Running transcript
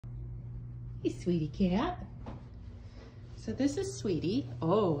Hey, Sweetie cat. So this is Sweetie.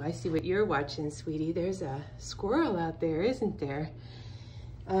 Oh, I see what you're watching, Sweetie. There's a squirrel out there, isn't there?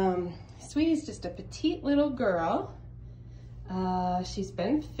 Sweetie's just a petite little girl. She's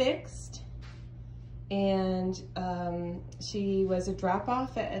been fixed, and she was a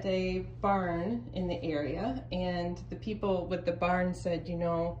drop-off at a barn in the area, and the people with the barn said, you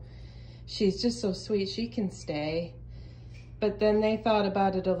know, she's just so sweet, she can stay. But then they thought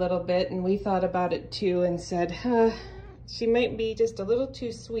about it a little bit, and we thought about it too, and said, she might be just a little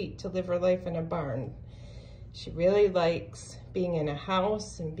too sweet to live her life in a barn. She really likes being in a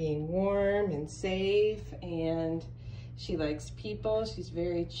house and being warm and safe, and she likes people. She's a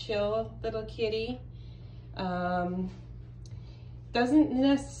very chill little kitty. Doesn't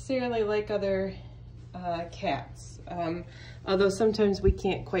necessarily like other cats, although sometimes we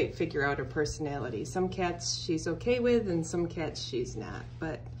can't quite figure out her personality. Some cats she's okay with, and some cats she's not,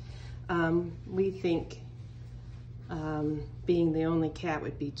 but we think being the only cat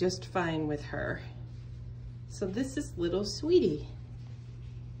would be just fine with her. So this is little Sweetie,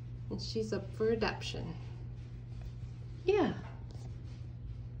 and she's up for adoption. Yeah,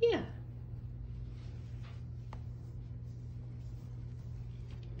 yeah.